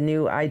 on the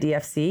new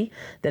IDFC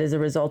that is a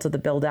result of the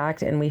BUILD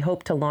Act, and we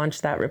hope to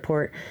launch that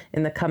report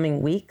in the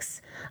coming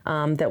weeks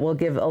that will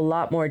give a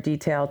lot more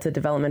detail to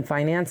development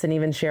finance and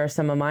even share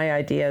some of my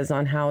ideas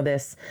on how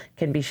this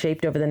can be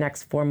shaped over the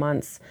next 4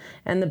 months.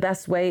 And the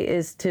best way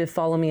is to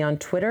follow me on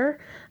Twitter,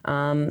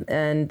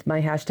 and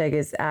my hashtag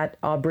is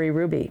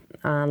 @AubreyRuby,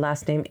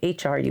 last name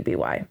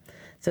HRUBY.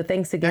 So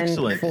thanks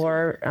again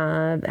for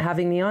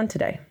having me on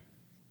today.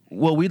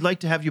 Well, we'd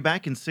like to have you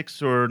back in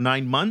 6 or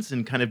 9 months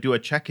and kind of do a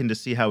check-in to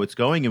see how it's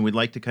going. And we'd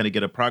like to kind of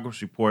get a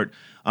progress report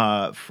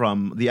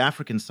from the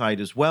African side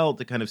as well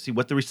to kind of see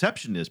what the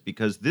reception is,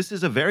 because this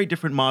is a very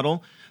different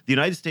model. The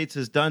United States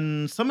has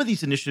done some of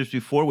these initiatives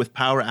before with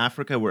Power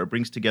Africa, where it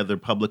brings together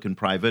public and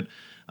private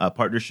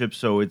partnerships.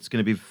 So it's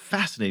going to be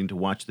fascinating to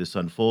watch this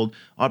unfold.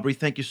 Aubrey,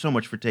 thank you so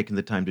much for taking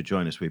the time to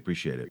join us. We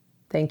appreciate it.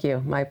 Thank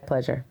you. My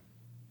pleasure.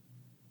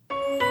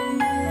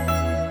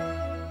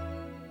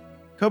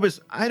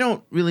 Cobus, I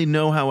don't really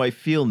know how I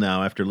feel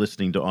now after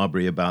listening to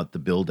Aubrey about the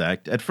BUILD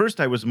Act. At first,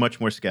 I was much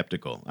more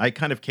skeptical. I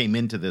kind of came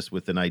into this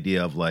with an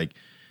idea of like,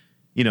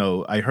 you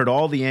know, I heard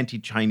all the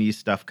anti-Chinese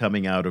stuff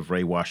coming out of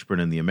Ray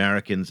Washburn and the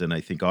Americans, and I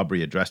think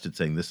Aubrey addressed it,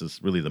 saying this is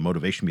really the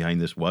motivation behind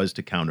this was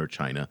to counter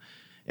China.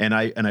 And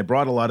I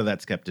brought a lot of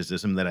that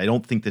skepticism that I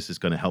don't think this is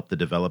going to help the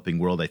developing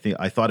world.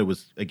 I thought it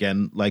was,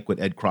 again, like what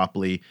Ed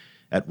Cropley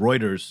at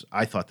Reuters,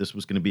 I thought this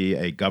was going to be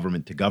a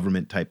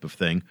government-to-government type of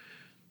thing.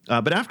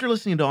 But after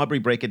listening to Aubrey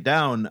break it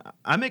down,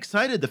 I'm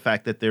excited the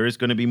fact that there is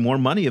going to be more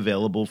money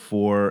available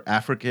for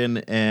African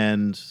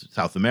and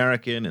South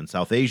American and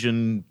South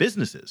Asian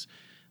businesses.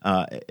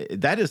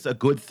 That is a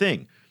good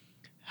thing.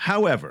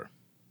 However,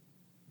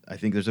 I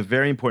think there's a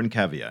very important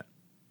caveat.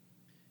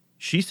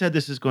 She said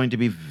this is going to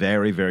be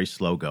very, very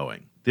slow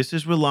going. This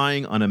is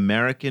relying on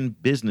American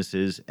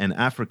businesses and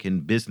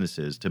African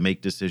businesses to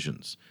make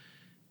decisions.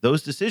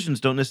 Those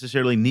decisions don't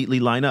necessarily neatly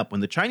line up.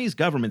 When the Chinese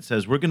government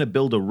says we're going to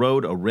build a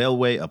road, a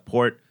railway, a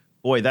port,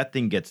 boy, that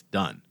thing gets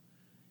done.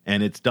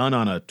 And it's done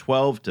on a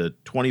 12 to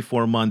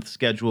 24-month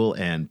schedule,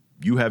 and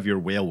you have your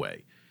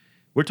railway.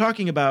 We're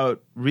talking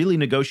about really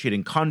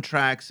negotiating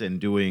contracts and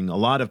doing a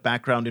lot of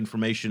background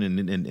information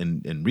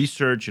and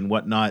research and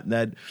whatnot.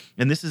 And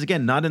this is,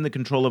 again, not in the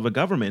control of a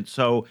government.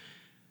 So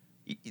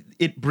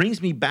it brings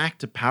me back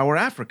to Power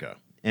Africa.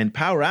 And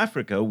Power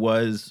Africa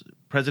was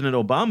President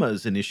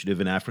Obama's initiative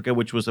in Africa,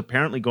 which was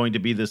apparently going to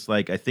be this,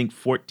 like, I think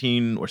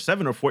 $7 or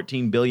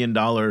 $14 billion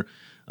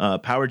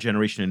power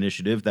generation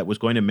initiative that was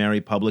going to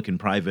marry public and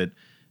private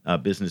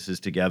businesses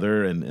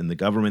together and the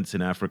governments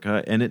in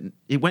Africa. And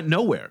it went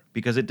nowhere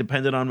because it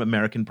depended on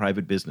American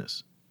private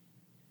business.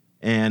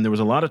 And there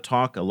was a lot of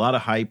talk, a lot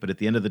of hype, but at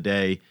the end of the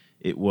day,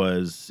 it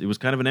was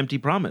kind of an empty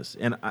promise.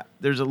 And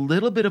there's a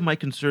little bit of my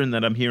concern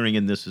that I'm hearing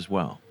in this as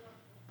well.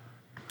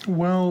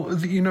 Well,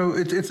 you know,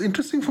 it's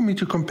interesting for me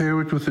to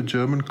compare it with the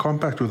German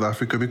compact with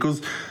Africa,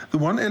 because the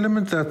one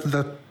element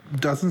that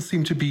doesn't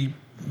seem to be,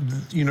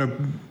 you know,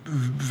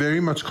 very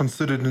much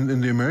considered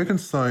in the American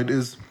side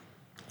is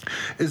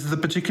the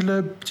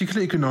particular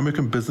economic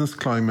and business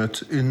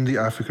climate in the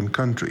African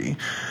country.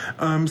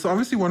 So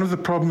obviously one of the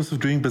problems of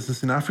doing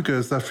business in Africa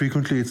is that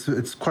frequently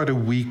it's quite a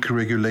weak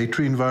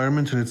regulatory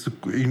environment, and it's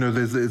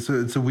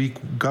a weak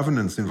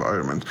governance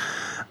environment.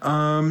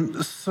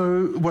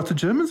 So what the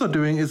Germans are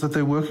doing is that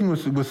they're working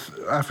with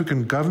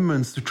African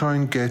governments to try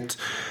and get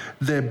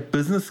their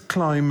business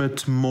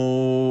climate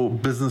more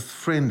business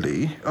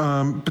friendly,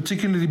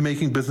 particularly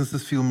making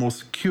businesses feel more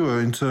secure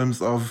in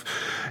terms of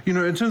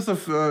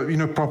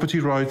property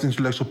rights,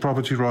 intellectual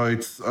property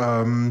rights,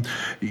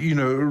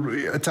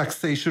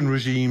 taxation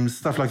regimes,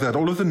 stuff like that.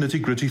 All of the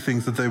nitty-gritty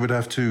things that they would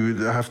have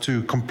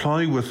to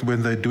comply with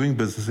when they're doing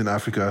business in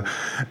Africa.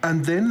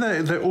 And then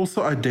they're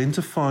also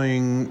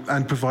identifying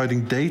and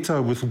providing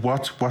data with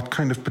what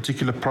kind of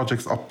particular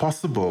projects are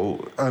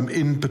possible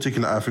in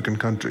particular African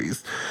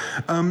countries.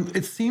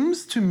 It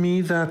seems to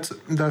me that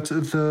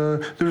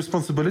the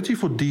responsibility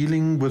for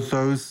dealing with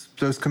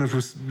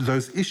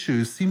those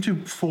issues seem to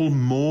fall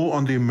more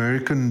on the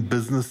American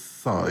business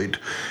side.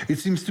 It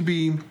seems to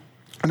be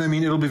And I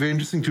mean, it'll be very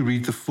interesting to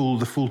read the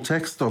full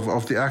text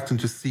of the act and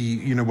to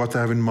see, what they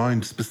have in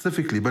mind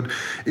specifically. But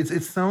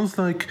it sounds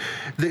like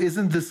there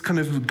isn't this kind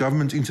of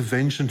government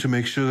intervention to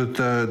make sure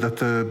that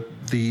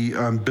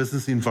the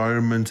business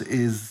environment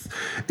is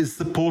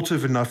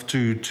supportive enough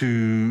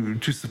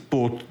to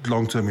support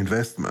long-term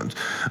investment.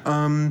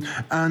 And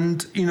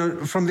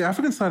from the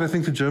African side, I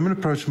think the German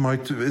approach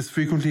is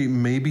frequently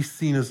maybe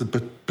seen as a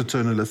bit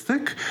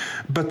paternalistic,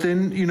 but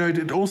then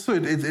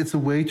it's a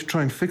way to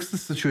try and fix the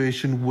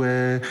situation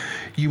where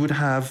you would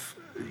have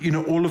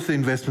all of the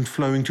investment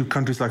flowing to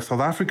countries like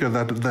South Africa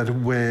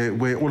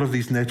where all of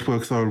these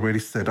networks are already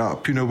set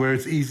up, where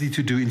it's easy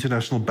to do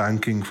international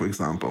banking, for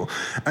example,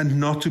 and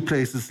not to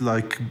places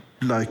like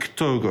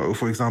Togo,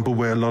 for example,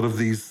 where a lot of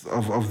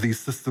these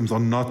systems are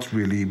not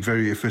really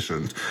very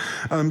efficient.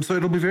 So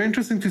it'll be very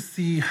interesting to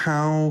see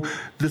how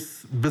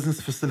this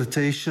business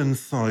facilitation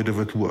side of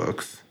it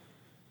works.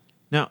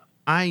 Now,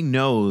 I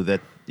know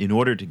that in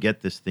order to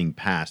get this thing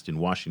passed in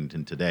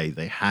Washington today,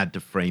 they had to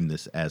frame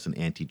this as an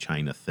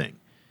anti-China thing.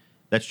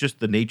 That's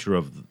just the nature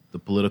of the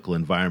political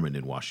environment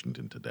in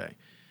Washington today.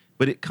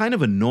 But it kind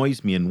of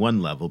annoys me in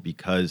one level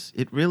because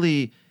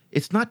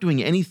it's not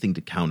doing anything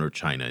to counter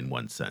China in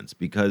one sense,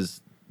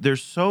 because they're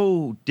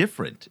so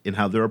different in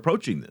how they're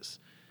approaching this.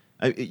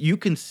 You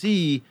can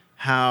see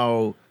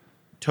how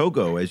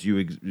Togo, as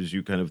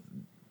you kind of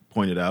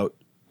pointed out,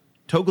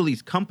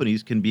 Togolese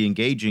companies can be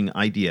engaging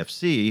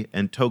IDFC,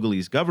 and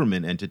Togolese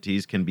government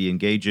entities can be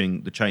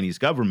engaging the Chinese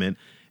government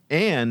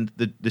and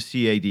the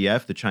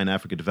CADF, the China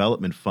Africa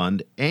Development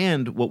Fund,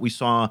 and what we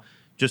saw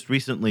just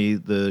recently,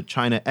 the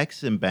China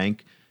Exim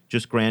Bank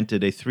just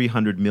granted a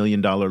 $300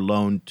 million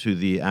loan to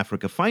the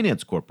Africa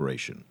Finance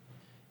Corporation.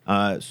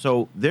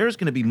 So there's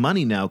going to be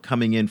money now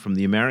coming in from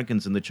the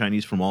Americans and the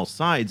Chinese from all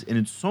sides, and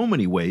in so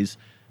many ways,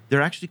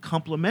 they're actually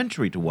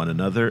complementary to one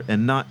another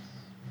and not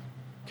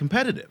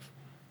competitive.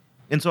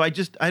 And so I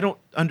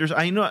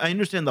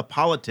understand the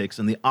politics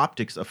and the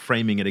optics of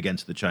framing it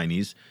against the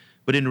Chinese,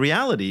 but in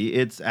reality,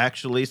 it's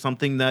actually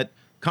something that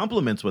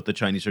complements what the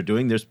Chinese are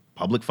doing. There's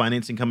public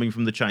financing coming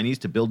from the Chinese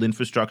to build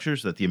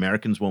infrastructures that the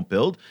Americans won't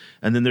build,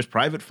 and then there's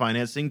private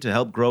financing to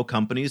help grow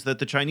companies that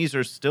the Chinese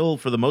are still,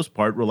 for the most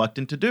part,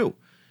 reluctant to do.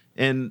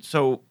 And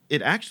so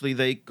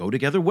they go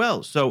together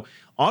well. So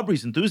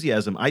Aubrey's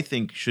enthusiasm, I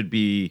think, should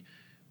be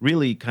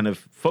really kind of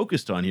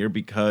focused on here,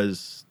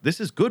 because this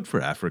is good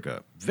for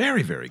Africa.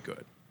 Very, very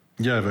good.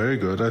 Yeah, very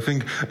good. I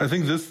think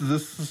this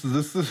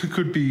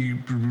could be,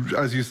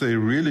 as you say,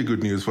 really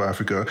good news for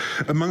Africa,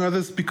 among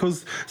others,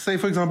 because, say,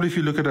 for example, if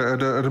you look at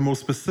a more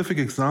specific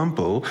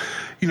example,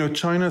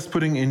 China is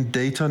putting in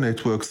data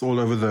networks all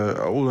over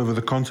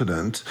the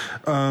continent.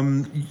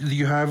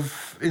 You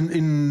have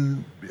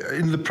in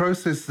the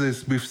process,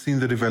 we've seen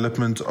the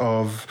development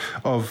of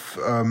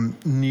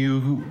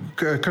new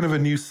kind of a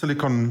new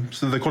silicon.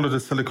 So they call it a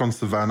silicon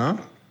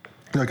savannah,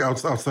 like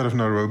outside of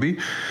Nairobi,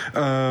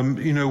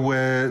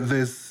 where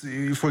there's,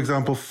 for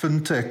example,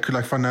 fintech,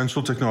 like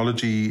financial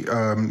technology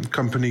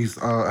companies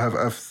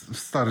have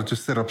started to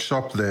set up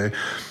shop there,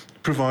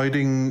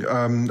 providing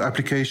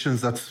applications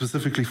that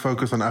specifically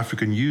focus on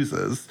African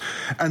users,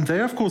 and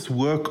they of course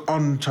work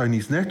on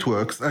Chinese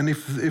networks. And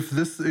if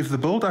the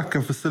BOLD Act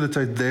can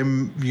facilitate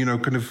them,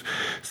 kind of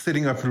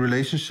setting up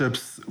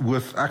relationships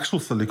with actual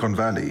Silicon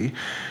Valley,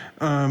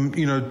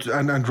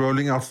 and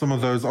rolling out some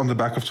of those on the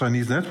back of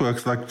Chinese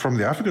networks, like from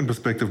the African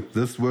perspective,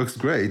 this works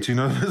great.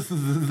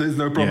 There's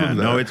no problem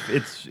there. No,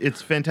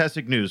 it's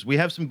fantastic news. We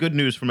have some good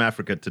news from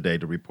Africa today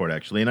to report,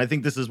 actually, and I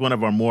think this is one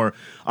of our more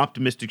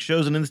optimistic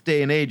shows. And in this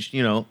day and age,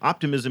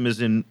 optimism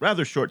is in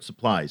rather short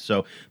supply.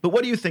 So, but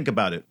what do you think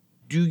about it?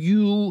 Do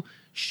you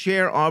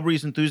share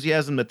Aubrey's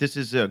enthusiasm that this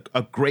is a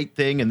great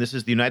thing and this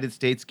is the United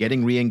States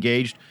getting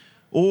re-engaged?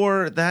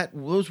 Or that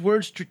those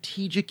words,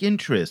 strategic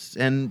interests,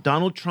 and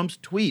Donald Trump's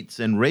tweets,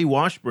 and Ray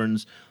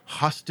Washburn's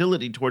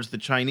hostility towards the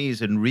Chinese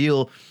and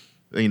real,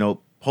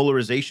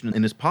 polarization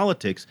in his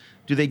politics,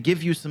 do they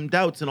give you some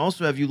doubts? And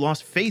also, have you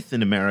lost faith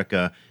in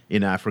America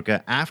in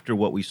Africa after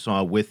what we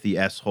saw with the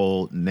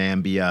S-hole,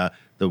 Nambia,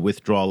 the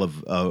withdrawal of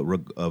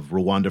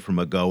Rwanda from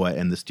AGOA,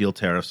 and the steel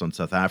tariffs on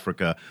South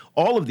Africa?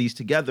 All of these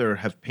together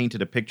have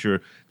painted a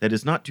picture that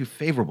is not too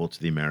favorable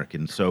to the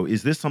Americans. So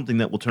is this something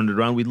that will turn it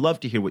around? We'd love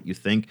to hear what you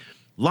think.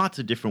 Lots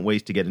of different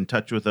ways to get in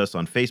touch with us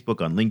on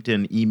Facebook, on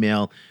LinkedIn,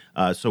 email.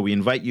 So we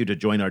invite you to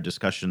join our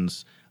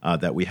discussions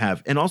that we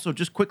have. And also,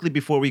 just quickly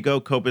before we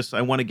go, Cobus,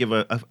 I want to give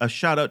a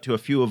shout out to a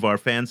few of our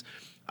fans.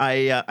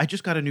 I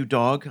just got a new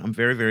dog. I'm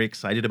very, very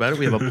excited about it.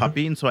 We have a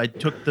puppy, and so I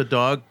took the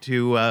dog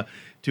to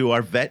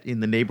our vet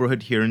in the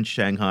neighborhood here in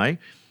Shanghai.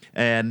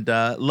 And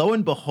lo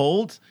and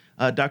behold,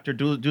 Dr.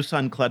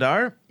 Dusan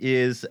Kladar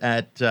is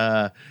at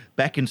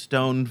Beck and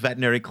Stone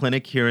Veterinary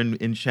Clinic here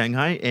in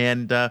Shanghai,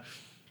 and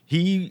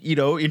he,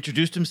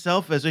 introduced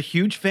himself as a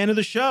huge fan of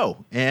the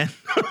show, and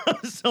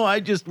so I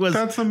just was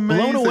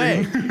blown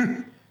away.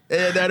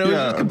 And I was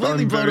just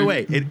completely blown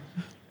away.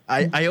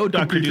 I owe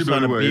Dr. Completely Dusan a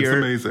blown away. It's beer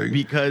amazing.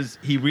 because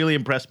he really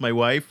impressed my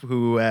wife,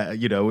 who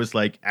was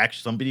like,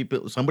 actually,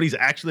 somebody's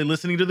actually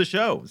listening to the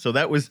show. So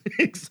that was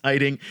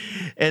exciting.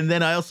 And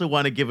then I also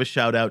want to give a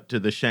shout out to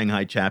the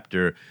Shanghai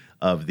chapter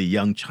of the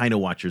Young China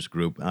Watchers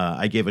group.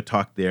 I gave a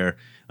talk there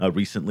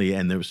recently,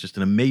 and there was just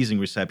an amazing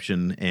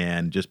reception,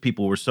 and just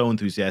people were so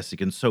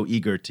enthusiastic and so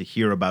eager to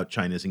hear about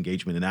China's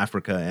engagement in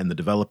Africa and the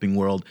developing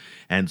world.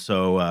 And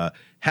so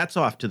hats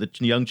off to the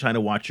Young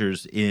China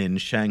Watchers in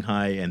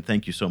Shanghai, and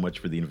thank you so much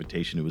for the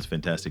invitation. It was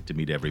fantastic to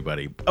meet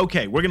everybody.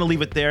 Okay, we're going to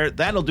leave it there.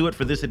 That'll do it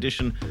for this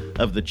edition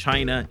of the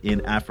China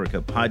in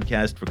Africa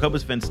podcast. For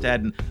Cobus Van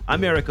Staden,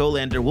 I'm Eric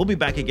Olander. We'll be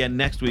back again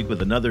next week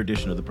with another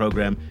edition of the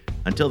program.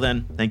 Until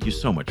then, thank you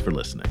so much for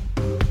listening.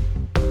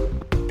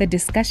 The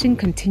discussion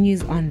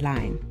continues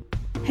online.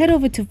 Head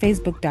over to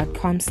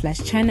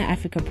facebook.com/China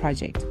Africa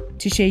Project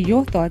to share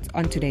your thoughts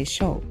on today's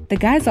show. The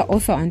guys are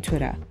also on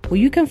Twitter, where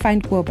you can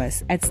find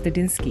Cobus at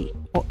Stadinsky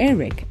or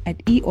Eric at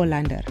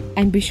eOlander.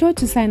 And be sure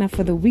to sign up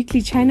for the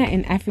weekly China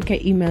in Africa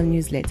email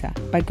newsletter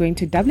by going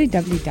to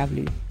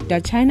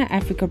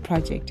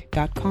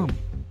www.ChinaAfricaProject.com.